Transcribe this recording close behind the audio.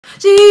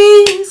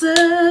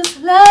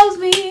Jesus loves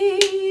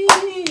me.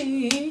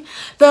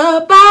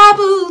 The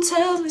Bible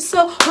tells me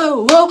so.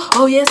 Oh, oh,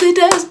 oh yes it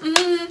does.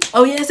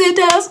 Oh yes it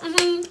does.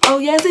 Oh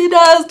yes it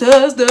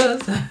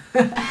does.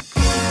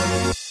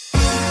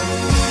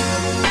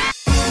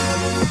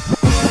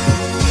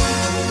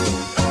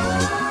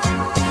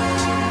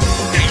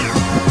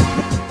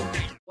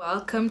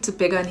 Welcome to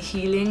Big on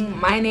Healing.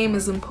 My name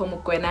is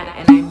Mokoena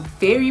and I'm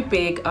very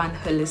big on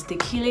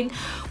holistic healing,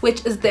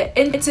 which is the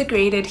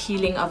integrated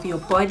healing of your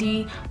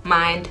body,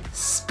 mind,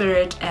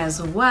 spirit,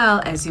 as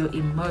well as your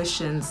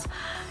emotions.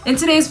 In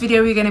today's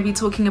video, we're going to be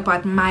talking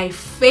about my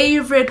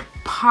favorite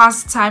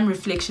pastime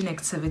reflection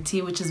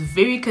activity, which is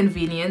very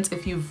convenient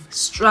if you've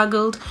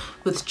struggled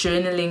with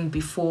journaling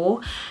before.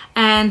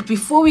 And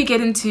before we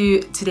get into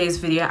today's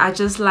video, I'd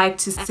just like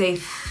to say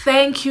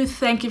thank you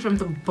from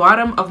the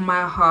bottom of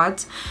my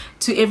heart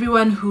to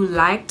everyone who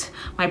liked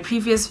my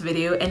previous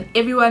video and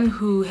everyone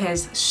who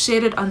has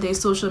shared it on their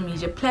social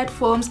media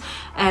platforms,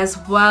 as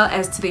well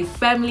as to their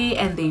family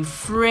and their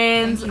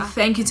friends.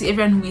 Thank you to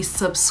everyone who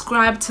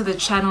subscribed to the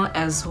channel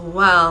as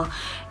well.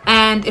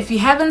 And if you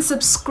haven't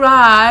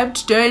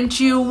subscribed, don't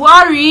you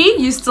worry,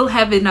 you still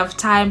have enough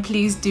time.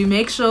 Please do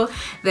make sure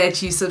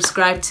that you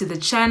subscribe to the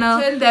channel.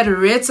 Turn that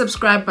red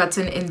subscribe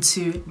button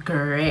into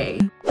gray.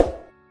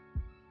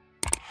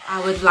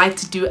 I would like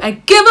to do a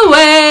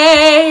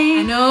giveaway.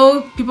 I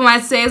know people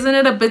might say, isn't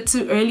it a bit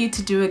too early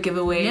to do a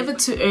giveaway? Never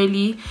too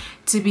early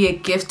to be a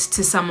gift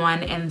to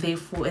someone, and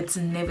therefore it's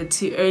never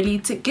too early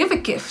to give a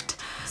gift.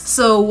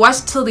 So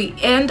watch till the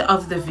end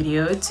of the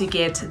video to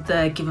get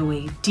the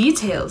giveaway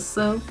details.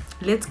 So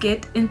let's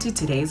get into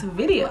today's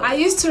video. I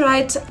used to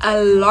write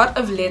a lot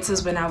of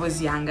letters when I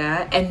was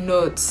younger and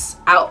notes.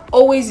 I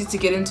always used to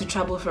get into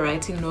trouble for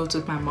writing notes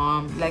with my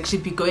mom. Like,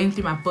 she'd be going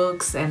through my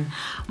books and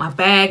my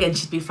bag and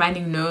she'd be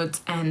finding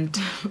notes and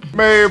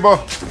Mabel,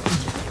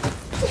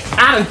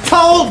 I done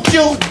told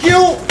you,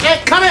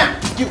 come here.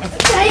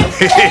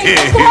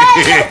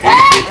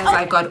 As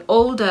I got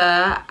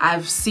older,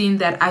 I've seen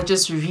that I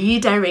just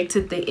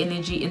redirected the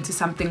energy into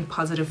something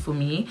positive for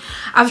me.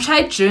 I've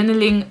tried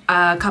journaling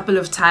a couple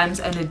of times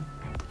and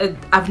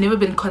I've never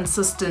been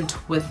consistent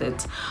with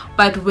it.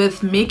 But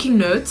with making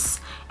notes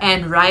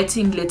and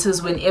writing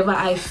letters whenever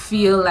I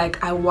feel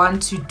like I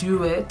want to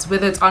do it,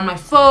 whether it's on my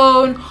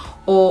phone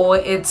or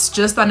it's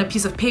just on a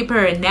piece of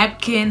paper, a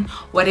napkin,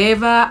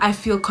 whatever I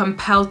feel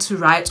compelled to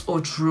write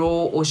or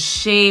draw or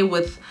share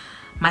with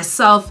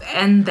myself,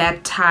 and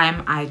that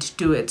time I'd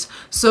do it.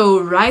 So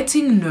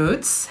writing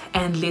notes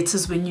and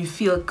letters when you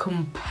feel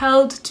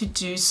compelled to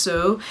do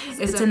so,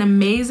 it's an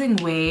amazing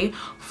way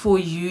for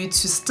you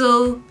to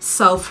still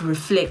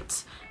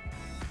self-reflect.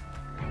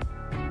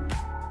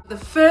 The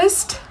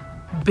first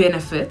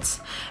benefit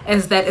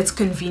is that it's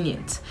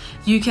convenient.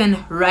 You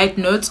can write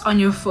notes on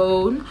your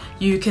phone,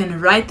 you can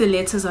write the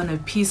letters on a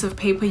piece of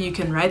paper, you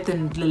can write the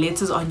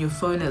letters on your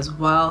phone as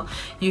well,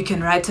 you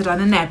can write it on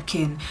a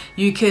napkin,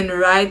 you can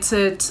write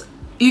it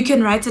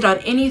on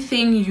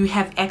anything you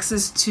have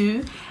access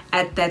to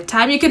at that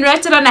time. You can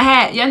write it on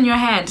your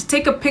hand,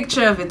 take a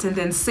picture of it and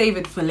then save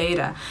it for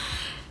later.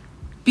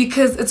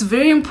 Because it's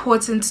very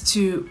important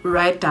to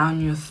write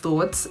down your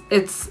thoughts.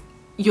 It's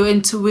your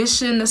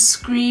intuition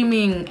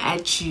screaming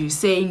at you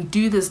saying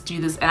do this,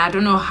 and I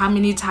don't know how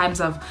many times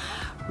I've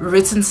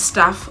written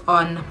stuff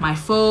on my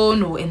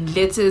phone or in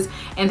letters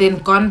and then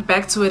gone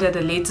back to it at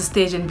a later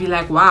stage and be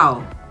like,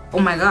 wow, oh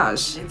my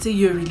gosh. Let's say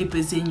you're really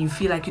busy and you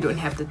feel like you don't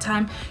have the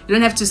time. You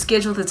don't have to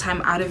schedule the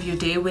time out of your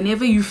day.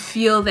 Whenever you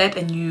feel that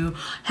and you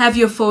have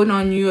your phone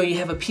on you or you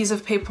have a piece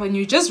of paper on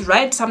you, just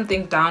write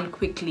something down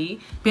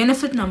quickly.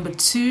 Benefit number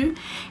 2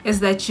 is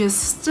that you're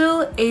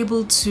still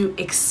able to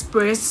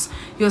express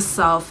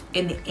yourself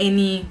in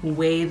any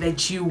way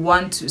that you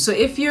want to. So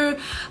if you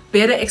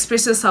better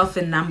express yourself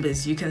in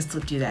numbers, you can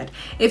still do that.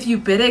 If you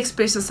better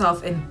express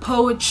yourself in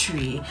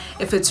poetry,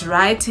 if it's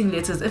writing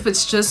letters, if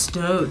it's just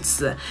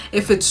notes,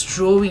 if it's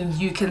drawing,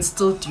 you can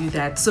still do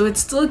that. So it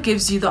still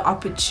gives you the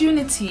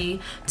opportunity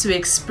to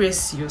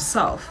express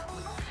yourself.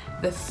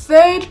 The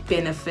third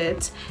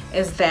benefit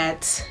is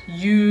that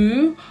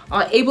you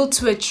are able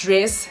to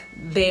address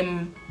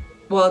them,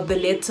 well, the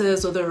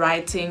letters or the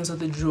writings or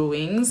the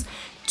drawings,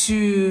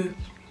 to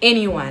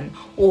anyone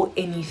or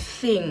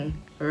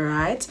anything,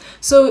 right?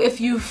 So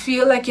if you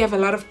feel like you have a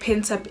lot of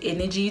pent-up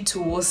energy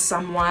towards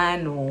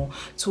someone or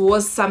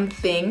towards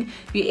something,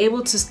 you're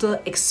able to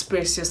still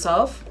express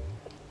yourself,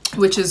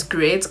 which is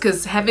great,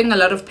 because having a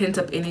lot of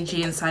pent-up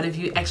energy inside of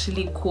you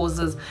actually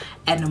causes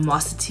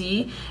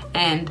animosity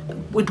and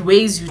it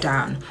weighs you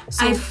down.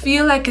 So I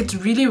feel like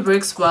it really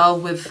works well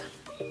with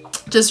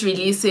just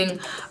releasing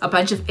a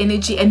bunch of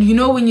energy. And you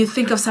know, when you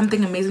think of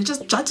something amazing,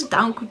 just jot it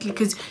down quickly,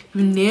 because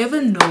you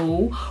never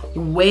know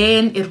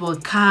when it will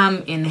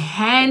come in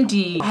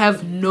handy.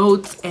 Have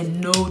notes and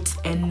notes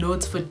and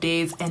notes for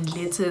days and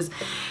letters.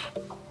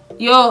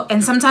 Yo,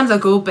 and sometimes I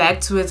go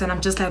back to it and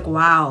I'm just like,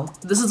 wow,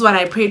 this is what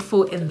I prayed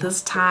for in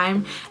this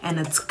time, and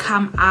it's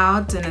come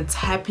out and it's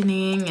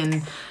happening,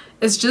 and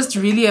it's just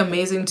really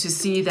amazing to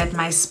see that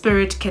my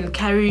spirit can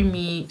carry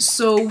me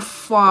so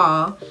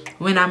far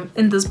when I'm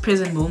in this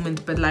present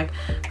moment. But like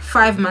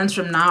 5 months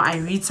from now, I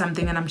read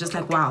something and I'm just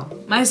like, wow,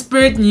 my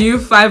spirit knew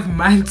 5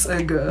 months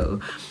ago.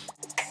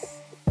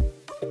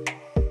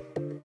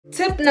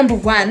 Tip number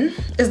 1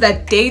 is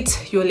that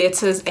date your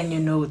letters and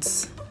your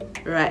notes.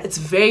 Right, it's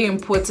very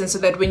important so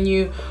that when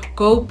you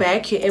go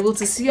back, you're able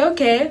to see,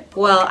 okay,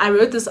 well, I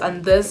wrote this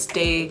on this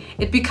day.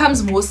 It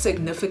becomes more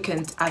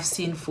significant, I've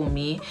seen, for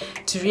me,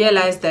 to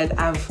realize that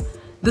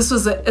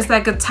it's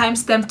like a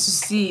timestamp to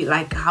see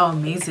like how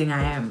amazing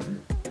I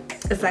am.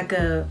 It's like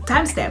a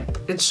timestamp.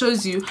 It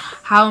shows you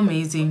how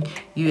amazing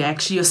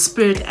your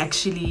spirit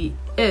actually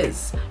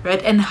is,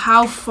 right? And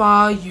how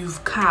far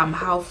you've come,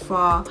 how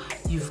far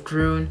you've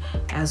grown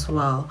as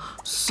well.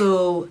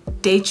 So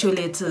date your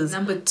letters.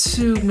 Number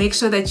 2, make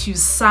sure that you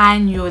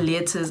sign your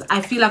letters.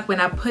 I feel like when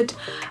I put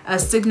a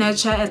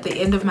signature at the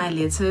end of my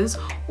letters,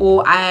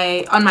 or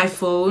on my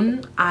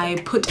phone,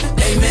 I put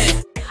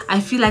amen, I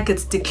feel like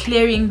it's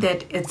declaring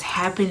that it's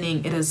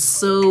happening. It is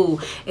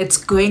so. It's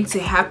going to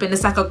happen.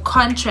 It's like a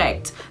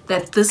contract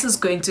that this is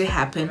going to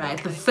happen,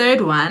 right? The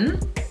third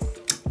one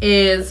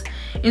is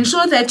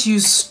ensure that you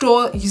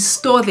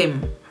store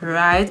them,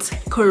 right,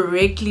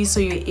 correctly,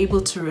 so you're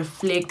able to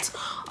reflect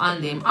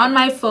on them. On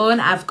my phone,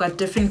 I've got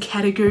different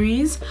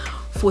categories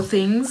for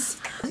things.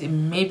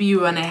 Maybe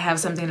you want to have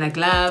something like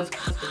love,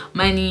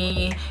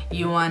 money,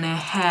 you want to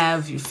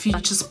have your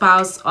future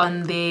spouse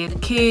on there,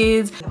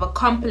 kids. Have a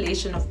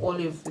compilation of all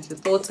of your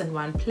thoughts in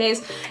one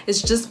place.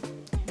 It's just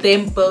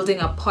them building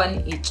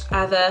upon each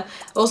other.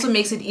 Also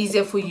makes it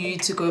easier for you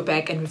to go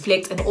back and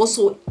reflect and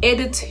also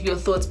edit your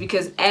thoughts,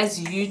 because as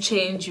you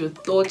change, your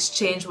thoughts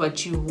change,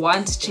 what you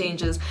want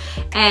changes,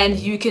 and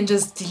you can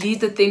just delete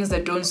the things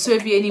that don't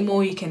serve you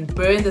anymore. You can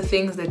burn the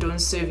things that don't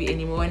serve you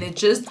anymore, and it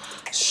just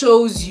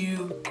shows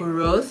you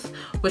growth.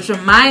 Which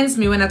reminds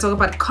me, when I talk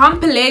about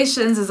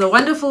compilations, is a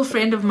wonderful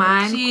friend of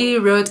mine. She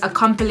wrote a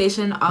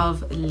compilation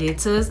of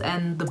letters,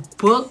 and the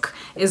book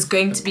is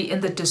going to be in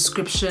the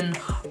description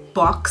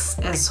box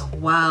as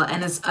well,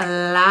 and it's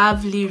a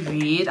lovely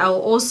read. I'll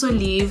also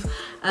leave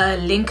a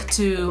link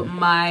to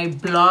my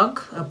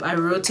blog. I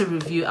wrote a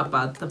review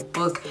about the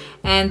book,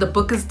 and the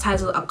book is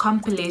titled A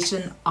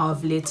Compilation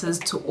of Letters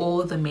to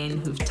All the Men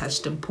Who've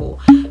Touched Tshepo.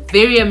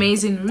 Very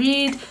amazing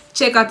read.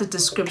 Check out the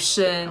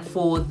description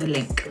for the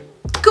link.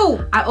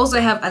 Cool. I also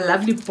have a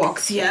lovely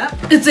box here.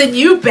 It's a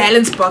New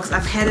Balance box.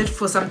 I've had it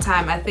for some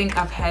time. I think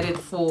I've had it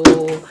for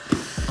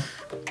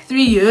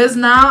 3 years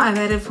now. I've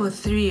had it for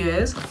 3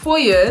 years. 4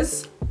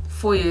 years.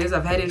 4 years.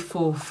 I've had it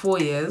for 4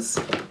 years.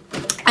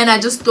 And I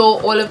just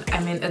thought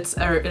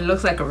it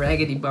looks like a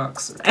raggedy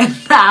box right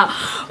now,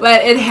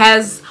 but it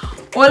has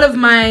all of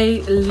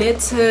my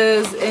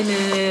letters in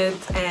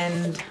it,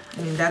 and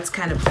I mean, that's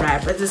kind of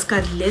bad, but it's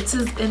got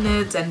letters in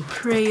it and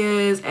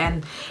prayers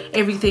and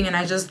everything. And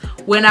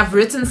when I've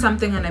written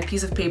something on a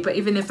piece of paper,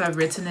 even if I've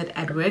written it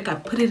at work, I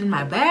put it in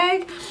my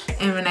bag,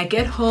 and when I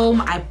get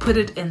home, I put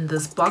it in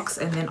this box.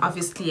 And then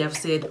obviously I've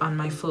said on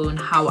my phone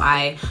how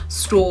I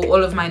store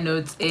all of my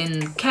notes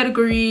in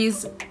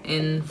categories,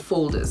 in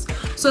folders.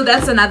 So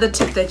that's another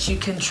tip that you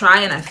can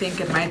try, and I think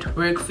it might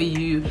work for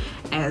you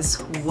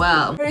as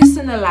well.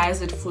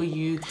 Personalize it for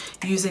you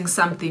using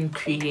something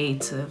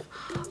creative.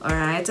 All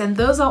right, and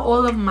those are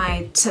all of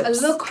my tips. A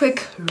little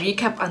quick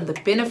recap on the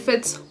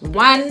benefits.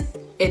 1,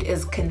 it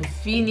is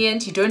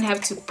convenient. You don't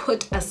have to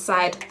put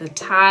aside the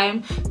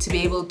time to be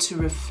able to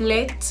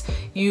reflect.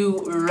 You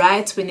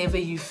write whenever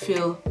you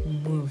feel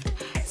moved.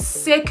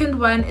 Second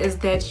one is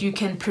that you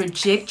can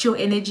project your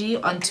energy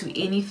onto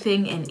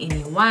anything and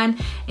anyone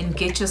and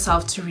get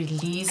yourself to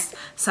release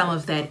some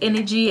of that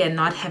energy and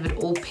not have it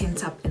all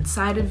pent up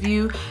inside of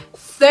you.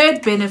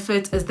 Third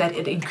benefit is that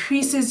it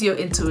increases your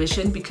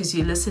intuition, because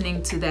you're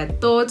listening to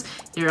that thought,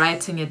 you're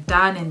writing it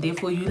down, and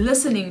therefore you're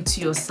listening to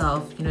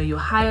yourself, your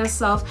higher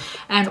self.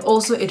 And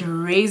also it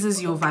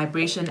raises your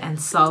vibration and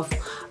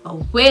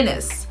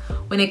self-awareness.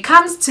 When it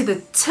comes to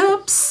the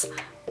tips,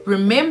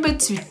 remember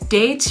to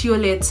date your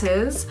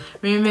letters,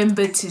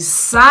 remember to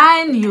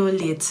sign your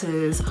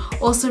letters,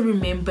 also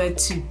remember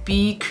to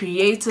be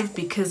creative,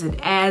 because it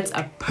adds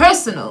a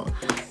personal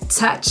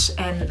touch.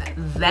 And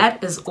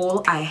that is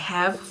all I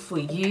have for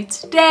you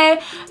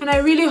today, and I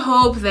really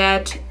hope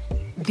that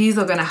these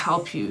are gonna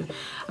help you.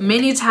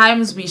 Many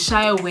times we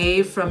shy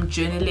away from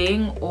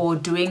journaling or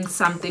doing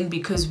something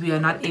because we are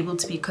not able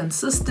to be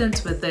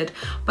consistent with it.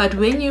 But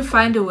when you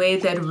find a way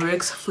that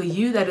works for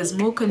you, that is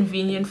more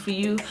convenient for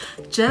you,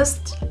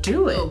 just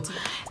do it.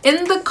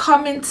 In the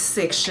comment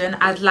section,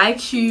 I'd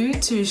like you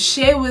to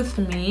share with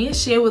me,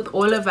 share with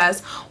all of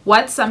us,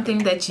 what's something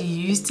that you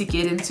used to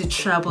get into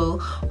trouble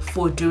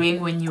for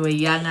doing when you were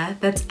younger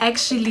that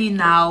actually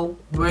now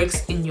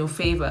works in your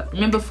favor.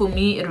 Remember, for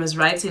me, it was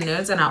writing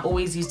notes, and I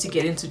always used to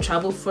get into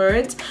trouble for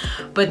it,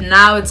 but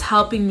now it's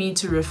helping me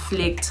to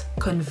reflect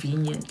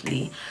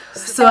conveniently.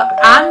 So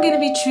I'm going to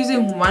be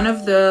choosing one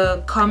of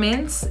the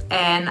comments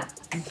and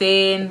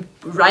then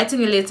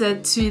writing a letter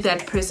to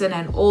that person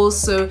and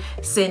also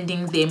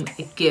sending them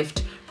a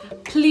gift.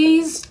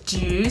 please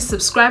do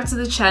subscribe to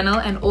the channel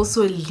and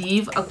also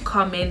leave a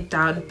comment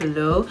down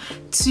below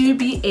to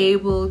be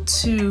able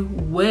to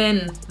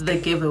win the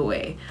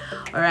giveaway.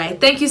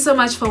 Alright, thank you so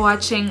much for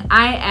watching.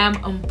 I am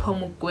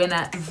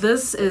Mokoena.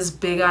 This is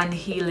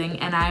bigonhealing,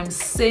 and I'm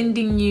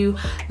sending you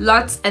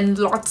lots and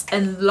lots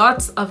and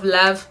lots of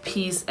love,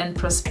 peace, and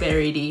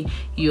prosperity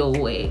your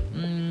way.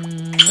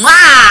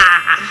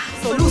 Mwah!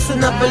 So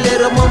loosen up a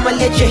little, mama,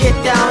 let your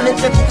head down. And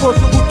take a close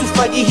look to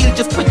fight your heel,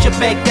 just put your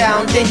back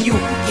down. Then you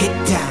get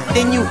down,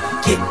 then you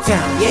get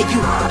down. Yeah,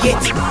 you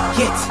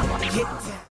get